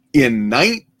In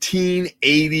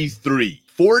 1983,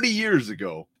 40 years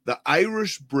ago, the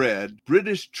Irish-bred,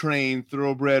 British-trained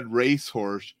thoroughbred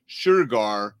racehorse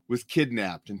Shergar was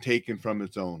kidnapped and taken from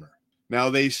its owner. Now,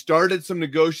 they started some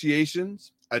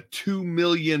negotiations. A £2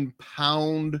 million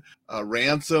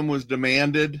ransom was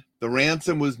demanded. The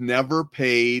ransom was never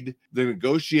paid. The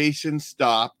negotiations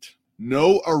stopped.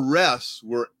 No arrests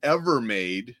were ever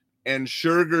made, and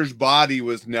Shergar's body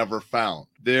was never found.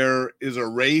 There is a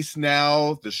race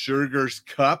now, the Shergar's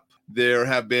Cup. There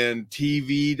have been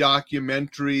TV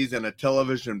documentaries and a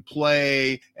television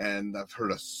play, and I've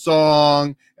heard a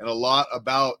song and a lot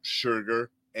about Shergar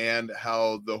and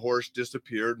how the horse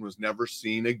disappeared and was never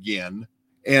seen again.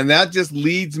 And that just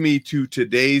leads me to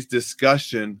today's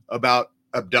discussion about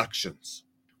abductions.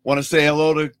 Want to say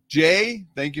hello to Jay.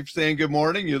 Thank you for saying good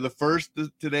morning. You're the first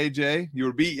today, Jay. You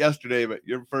were beat yesterday, but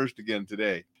you're first again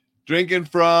today. Drinking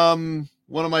from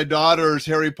one of my daughter's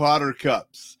Harry Potter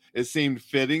cups. It seemed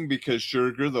fitting because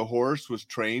Shergar, the horse, was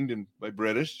trained by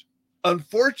British.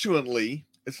 Unfortunately,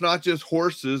 it's not just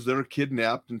horses that are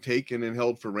kidnapped and taken and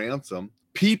held for ransom.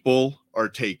 People are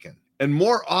taken. And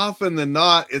more often than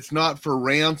not, it's not for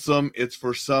ransom, it's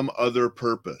for some other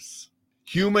purpose.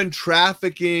 Human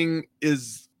trafficking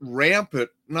is rampant,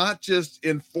 not just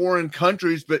in foreign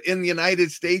countries, but in the United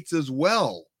States as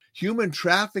well. Human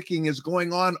trafficking is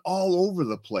going on all over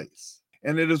the place.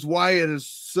 And it is why it is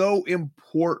so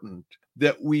important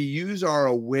that we use our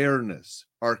awareness,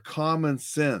 our common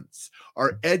sense,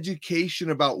 our education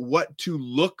about what to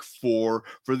look for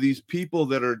these people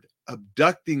that are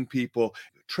abducting people,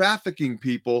 trafficking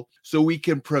people, so we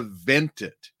can prevent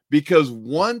it. Because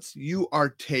once you are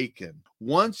taken,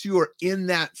 once you are in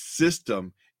that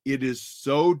system, it is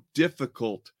so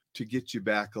difficult to get you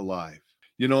back alive.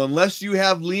 You know, unless you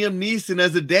have Liam Neeson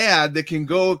as a dad that can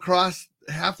go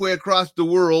halfway across the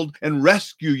world and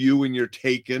rescue you when you're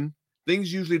taken,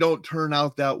 things usually don't turn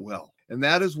out that well. And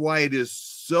that is why it is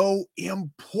so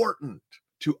important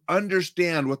to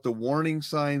understand what the warning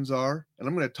signs are. And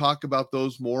I'm going to talk about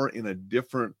those more in a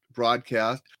different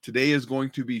broadcast. Today is going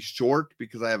to be short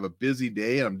because I have a busy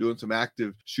day and I'm doing some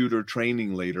active shooter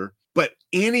training later. But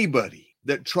anybody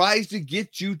that tries to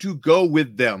get you to go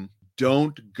with them,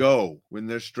 don't go when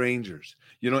they're strangers.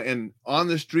 And on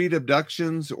the street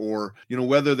abductions, or,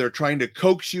 whether they're trying to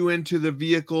coax you into the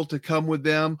vehicle to come with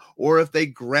them, or if they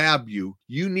grab you,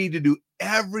 you need to do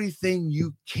everything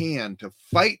you can to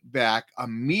fight back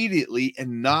immediately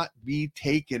and not be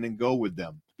taken and go with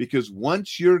them. Because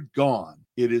once you're gone,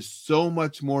 it is so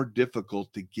much more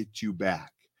difficult to get you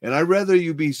back. And I'd rather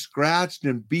you be scratched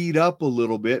and beat up a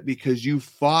little bit because you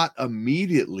fought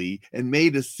immediately and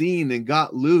made a scene and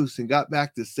got loose and got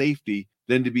back to safety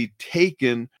than to be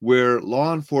taken where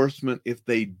law enforcement, if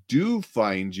they do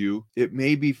find you, it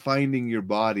may be finding your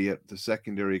body at the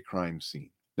secondary crime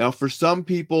scene. Now, for some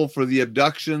people, for the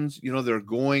abductions, they're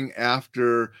going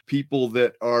after people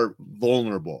that are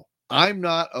vulnerable. I'm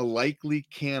not a likely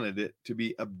candidate to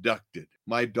be abducted.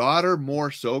 My daughter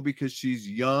more so because she's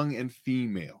young and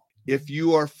female. If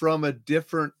you are from a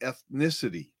different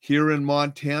ethnicity, here in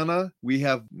Montana, we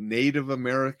have Native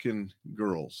American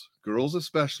girls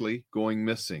especially, going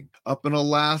missing. Up in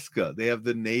Alaska, they have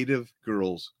the Native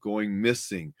girls going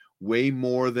missing way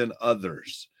more than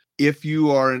others. If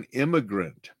you are an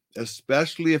immigrant,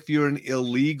 especially if you're an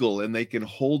illegal and they can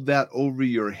hold that over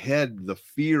your head, the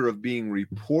fear of being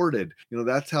reported,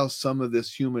 that's how some of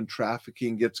this human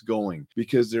trafficking gets going,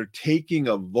 because they're taking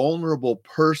a vulnerable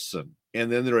person and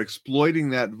then they're exploiting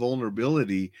that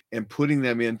vulnerability and putting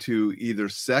them into either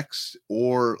sex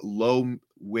or low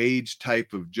wage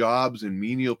type of jobs and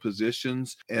menial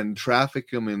positions and traffic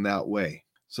them in that way.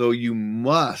 So you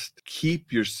must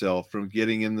keep yourself from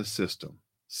getting in the system.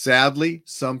 Sadly,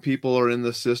 some people are in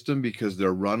the system because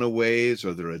they're runaways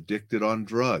or they're addicted on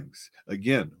drugs.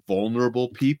 Again, vulnerable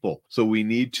people. So we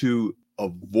need to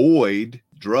avoid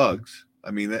drugs.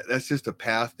 I mean, that's just a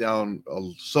path down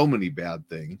so many bad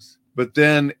things. But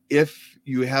then if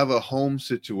you have a home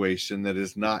situation that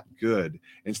is not good,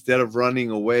 instead of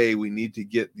running away, we need to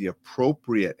get the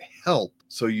appropriate help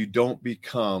so you don't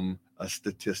become a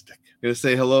statistic. I'm going to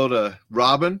say hello to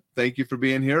Robin. Thank you for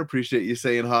being here. Appreciate you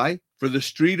saying hi. For the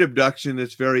street abduction,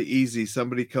 it's very easy.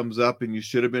 Somebody comes up and you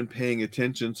should have been paying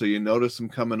attention, so you notice them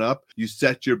coming up. You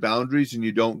set your boundaries and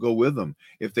you don't go with them.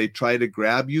 If they try to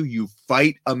grab you, you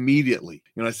fight immediately.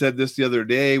 I said this the other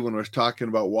day when I was talking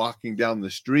about walking down the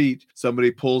street.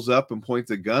 Somebody pulls up and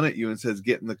points a gun at you and says,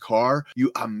 "Get in the car."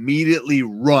 You immediately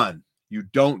run. You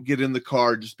don't get in the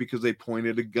car just because they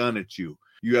pointed a gun at you.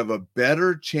 You have a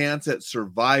better chance at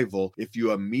survival if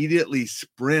you immediately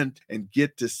sprint and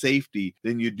get to safety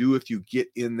than you do if you get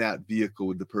in that vehicle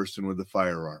with the person with the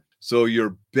firearm. So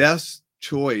your best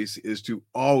choice is to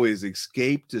always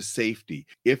escape to safety.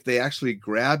 If they actually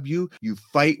grab you, you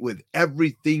fight with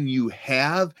everything you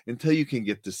have until you can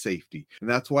get to safety. And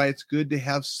that's why it's good to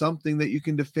have something that you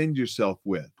can defend yourself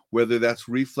with. Whether that's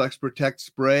Reflex Protect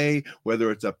spray,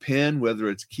 whether it's a pin, whether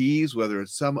it's keys, whether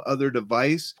it's some other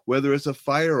device, whether it's a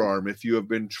firearm, if you have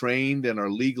been trained and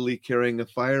are legally carrying a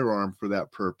firearm for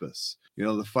that purpose. You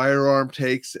know, the firearm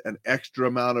takes an extra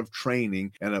amount of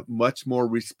training and a much more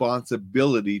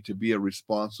responsibility to be a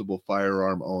responsible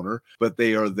firearm owner, but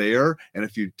they are there. And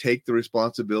if you take the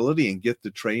responsibility and get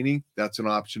the training, that's an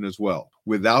option as well.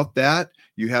 Without that,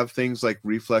 you have things like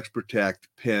Reflex Protect,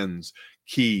 pins,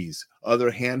 keys, other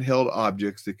handheld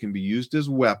objects that can be used as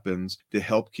weapons to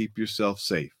help keep yourself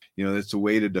safe. You know, it's a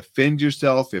way to defend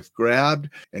yourself if grabbed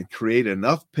and create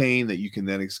enough pain that you can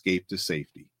then escape to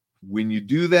safety. When you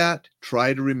do that,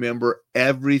 try to remember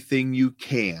everything you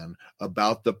can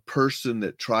about the person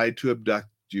that tried to abduct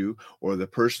you or the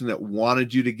person that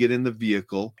wanted you to get in the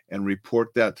vehicle, and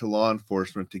report that to law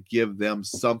enforcement to give them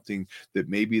something that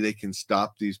maybe they can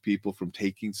stop these people from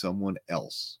taking someone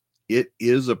else. It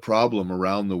is a problem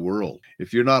around the world.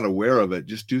 If you're not aware of it,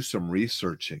 just do some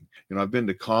researching. You know, I've been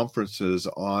to conferences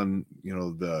on,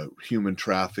 the human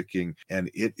trafficking, and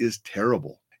it is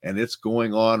terrible. And it's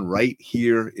going on right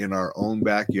here in our own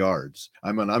backyards.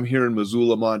 I'm here in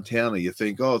Missoula, Montana. You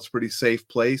think, oh, it's a pretty safe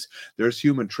place. There's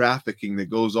human trafficking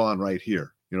that goes on right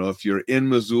here. You know, if you're in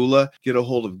Missoula, get a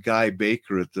hold of Guy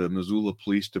Baker at the Missoula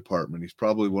Police Department. He's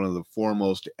probably one of the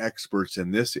foremost experts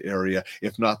in this area,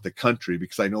 if not the country,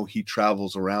 because I know he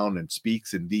travels around and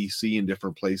speaks in D.C. and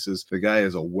different places. The guy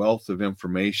has a wealth of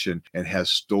information and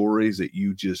has stories that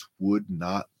you just would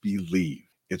not believe.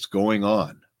 It's going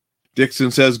on.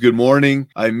 Dixon says, good morning.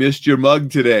 I missed your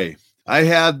mug today. I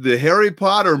had the Harry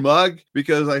Potter mug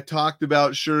because I talked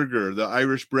about Shergar, the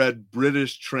Irish-bred,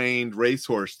 British-trained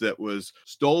racehorse that was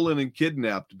stolen and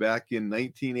kidnapped back in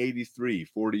 1983,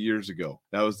 40 years ago.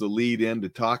 That was the lead in to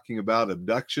talking about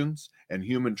abductions and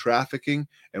human trafficking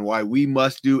and why we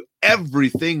must do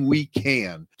everything we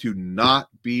can to not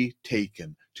be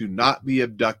taken, to not be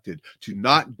abducted, to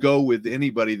not go with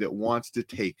anybody that wants to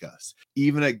take us.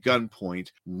 Even at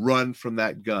gunpoint, run from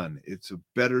that gun. It's a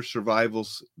better survival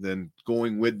than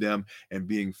going with them and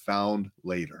being found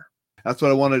later. That's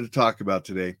what I wanted to talk about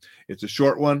today. It's a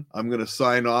short one. I'm going to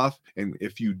sign off. And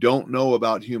if you don't know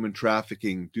about human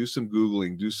trafficking, do some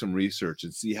Googling, do some research,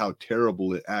 and see how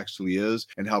terrible it actually is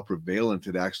and how prevalent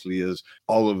it actually is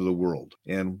all over the world.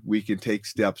 And we can take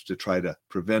steps to try to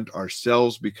prevent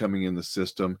ourselves becoming in the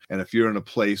system. And if you're in a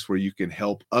place where you can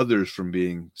help others from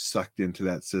being sucked into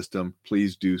that system,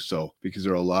 please do so, because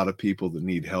there are a lot of people that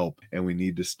need help, and we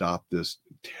need to stop this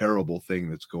terrible thing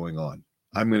that's going on.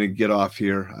 I'm going to get off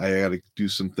here. I got to do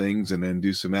some things and then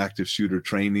do some active shooter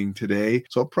training today.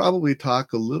 So I'll probably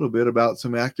talk a little bit about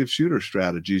some active shooter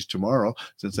strategies tomorrow,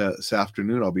 since this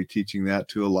afternoon I'll be teaching that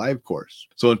to a live course.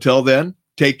 So until then,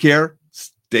 take care,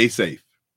 stay safe.